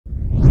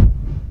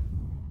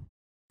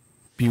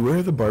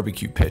Beware the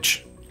barbecue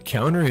pitch.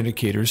 Counter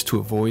indicators to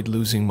avoid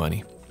losing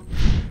money.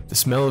 The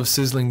smell of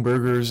sizzling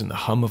burgers and the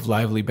hum of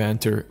lively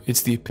banter,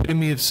 it's the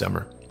epitome of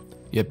summer.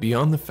 Yet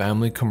beyond the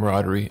family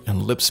camaraderie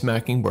and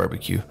lip-smacking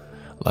barbecue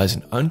lies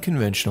an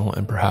unconventional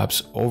and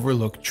perhaps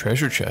overlooked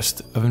treasure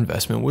chest of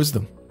investment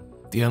wisdom.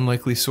 The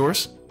unlikely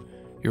source?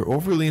 Your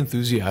overly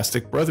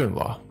enthusiastic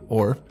brother-in-law,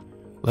 or,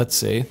 let's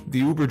say, the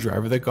Uber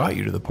driver that got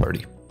you to the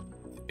party.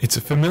 It's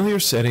a familiar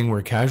setting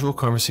where casual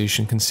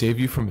conversation can save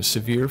you from a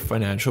severe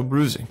financial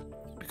bruising,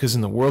 because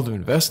in the world of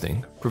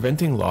investing,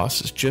 preventing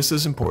loss is just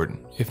as important,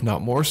 if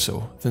not more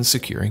so, than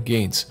securing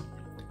gains.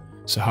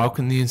 So how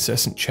can the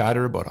incessant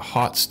chatter about a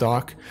hot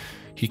stock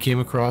he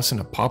came across in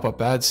a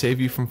pop-up ad save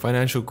you from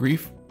financial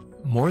grief?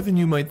 More than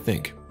you might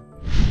think.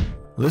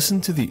 Listen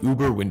to the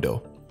Uber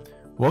window.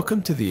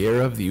 Welcome to the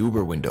era of the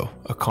Uber window,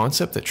 a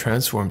concept that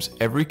transforms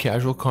every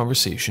casual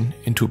conversation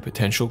into a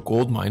potential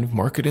goldmine of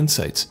market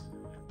insights.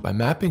 By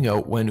mapping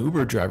out when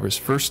Uber drivers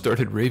first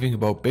started raving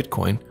about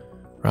Bitcoin,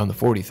 around the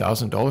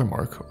 $40,000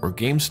 mark, or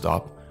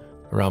GameStop,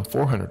 around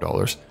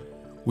 $400,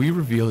 we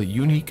reveal a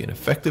unique and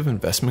effective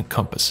investment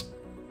compass.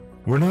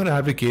 We're not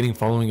advocating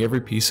following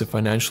every piece of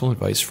financial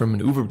advice from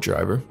an Uber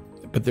driver,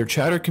 but their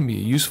chatter can be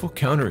a useful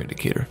counter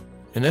indicator.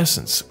 In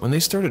essence, when they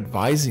start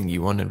advising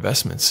you on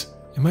investments,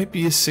 it might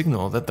be a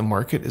signal that the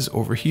market is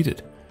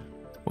overheated.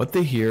 What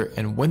they hear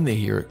and when they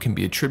hear it can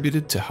be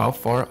attributed to how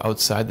far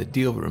outside the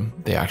deal room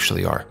they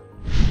actually are.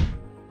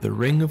 The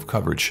ring of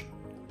coverage.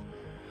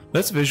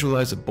 Let's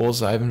visualize a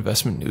bullseye of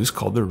investment news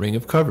called the ring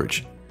of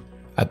coverage.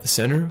 At the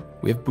center,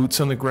 we have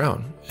boots on the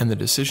ground and the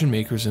decision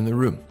makers in the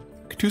room.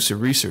 Katusa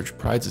research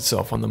prides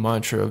itself on the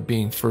mantra of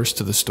being first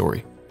to the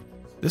story.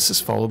 This is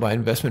followed by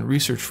investment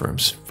research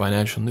firms,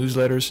 financial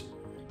newsletters,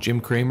 Jim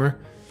Cramer,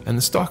 and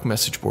the stock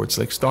message boards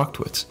like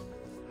StockTwits.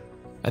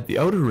 At the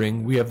outer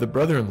ring, we have the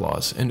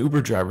brother-in-laws and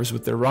Uber drivers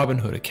with their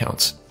Robinhood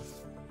accounts.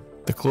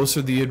 The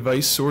closer the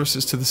advice source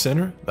is to the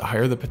center, the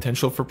higher the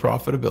potential for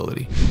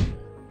profitability.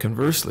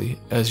 Conversely,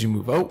 as you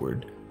move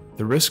outward,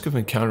 the risk of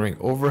encountering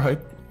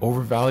overhyped,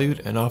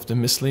 overvalued, and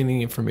often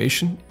misleading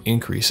information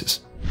increases.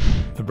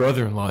 The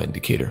brother-in-law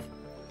indicator.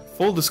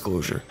 Full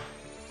disclosure,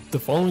 the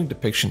following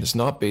depiction is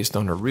not based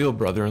on a real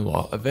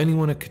brother-in-law of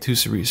anyone at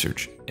Katusa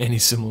Research. Any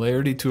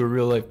similarity to a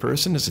real-life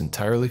person is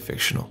entirely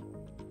fictional.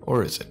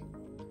 Or is it?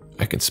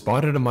 I can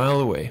spot it a mile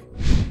away.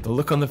 The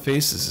look on the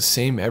face is the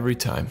same every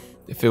time.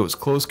 If it was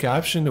closed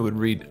captioned, it would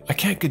read, "I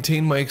can't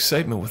contain my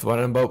excitement with what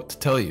I'm about to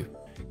tell you.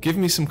 Give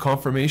me some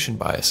confirmation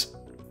bias."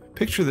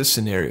 Picture this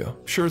scenario.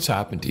 Sure, it's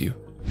happened to you.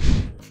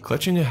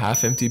 Clutching a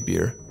half-empty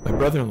beer, my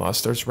brother-in-law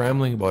starts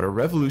rambling about a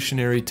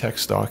revolutionary tech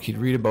stock he'd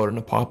read about in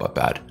a pop-up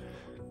ad.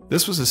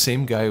 This was the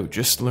same guy who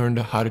just learned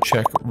how to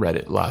check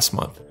Reddit last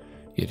month.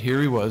 Yet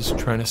here he was,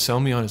 trying to sell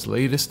me on his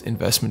latest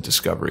investment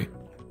discovery.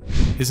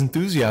 His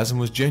enthusiasm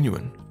was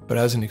genuine, but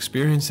as an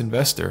experienced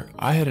investor,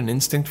 I had an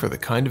instinct for the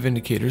kind of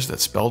indicators that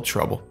spelled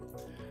trouble.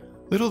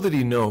 Little did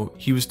he know,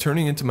 he was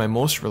turning into my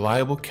most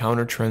reliable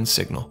counter-trend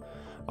signal,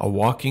 a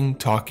walking,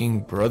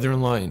 talking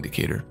brother-in-law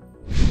indicator.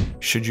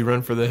 Should you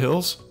run for the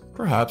hills?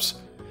 Perhaps.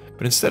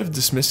 But instead of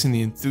dismissing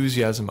the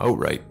enthusiasm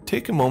outright,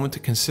 take a moment to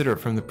consider it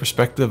from the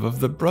perspective of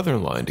the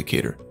brother-in-law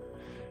indicator.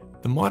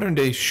 The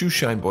modern-day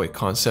shoeshine boy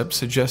concept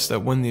suggests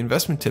that when the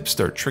investment tips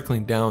start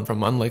trickling down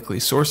from unlikely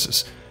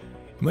sources,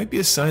 it might be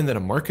a sign that a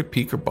market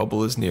peak or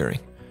bubble is nearing.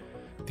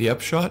 The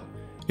upshot?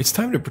 It's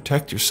time to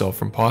protect yourself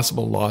from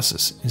possible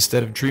losses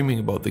instead of dreaming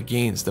about the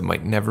gains that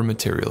might never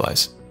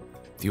materialize.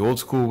 The old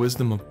school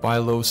wisdom of buy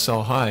low,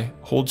 sell high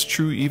holds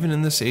true even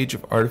in this age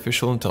of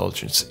artificial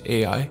intelligence,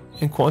 AI,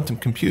 and quantum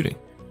computing.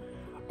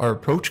 Our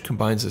approach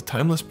combines the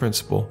timeless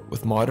principle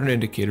with modern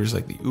indicators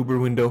like the Uber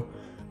window,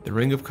 the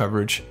ring of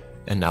coverage,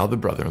 and now the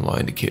brother-in-law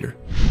indicator.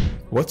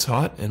 What's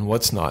hot and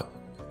what's not?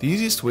 The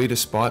easiest way to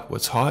spot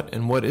what's hot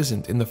and what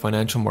isn't in the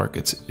financial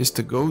markets is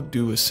to go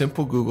do a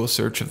simple Google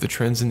search of the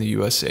trends in the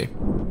USA.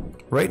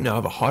 Right now,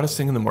 the hottest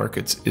thing in the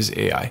markets is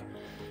AI,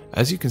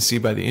 as you can see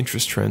by the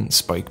interest trend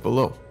spike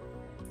below.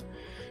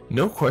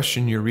 No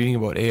question you're reading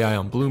about AI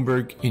on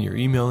Bloomberg, in your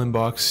email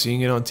inbox,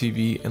 seeing it on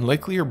TV, and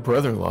likely your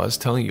brother-in-law is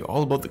telling you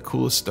all about the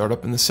coolest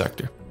startup in the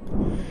sector.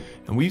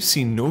 And we've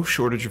seen no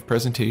shortage of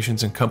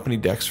presentations and company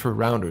decks for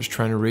rounders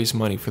trying to raise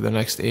money for the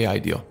next AI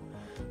deal.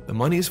 The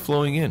money is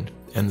flowing in,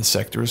 and the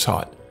sector is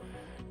hot.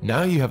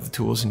 Now you have the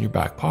tools in your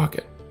back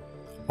pocket.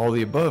 All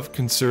the above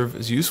can serve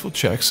as useful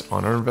checks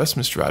on our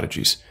investment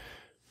strategies.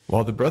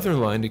 While the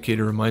brother-in-law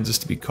indicator reminds us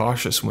to be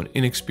cautious when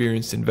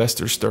inexperienced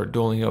investors start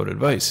doling out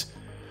advice,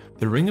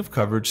 the ring of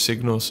coverage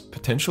signals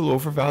potential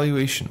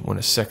overvaluation when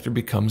a sector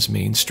becomes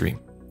mainstream.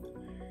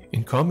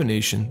 In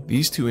combination,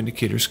 these two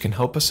indicators can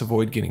help us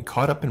avoid getting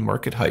caught up in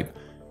market hype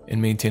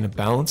and maintain a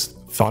balanced,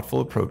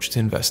 thoughtful approach to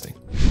investing.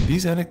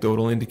 These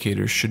anecdotal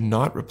indicators should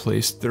not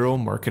replace thorough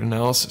market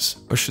analysis,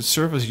 but should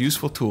serve as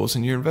useful tools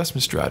in your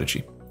investment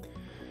strategy.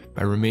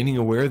 By remaining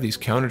aware of these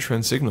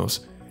counter-trend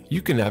signals,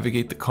 you can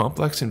navigate the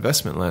complex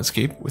investment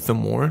landscape with a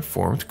more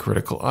informed,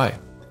 critical eye.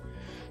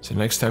 So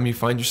next time you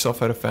find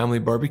yourself at a family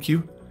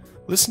barbecue,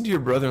 listen to your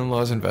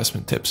brother-in-law's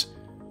investment tips.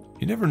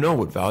 You never know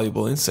what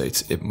valuable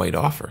insights it might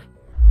offer.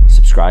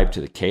 Subscribe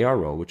to the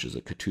KRO, which is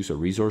a Katusa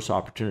Resource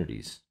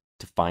Opportunities,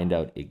 to find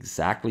out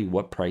exactly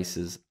what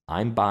prices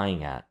I'm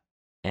buying at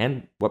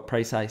and what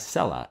price I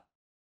sell at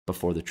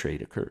before the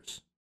trade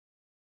occurs.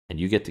 And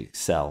you get to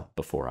sell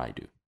before I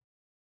do.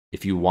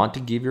 If you want to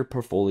give your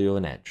portfolio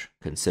an edge,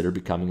 consider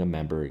becoming a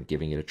member and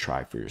giving it a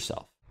try for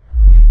yourself.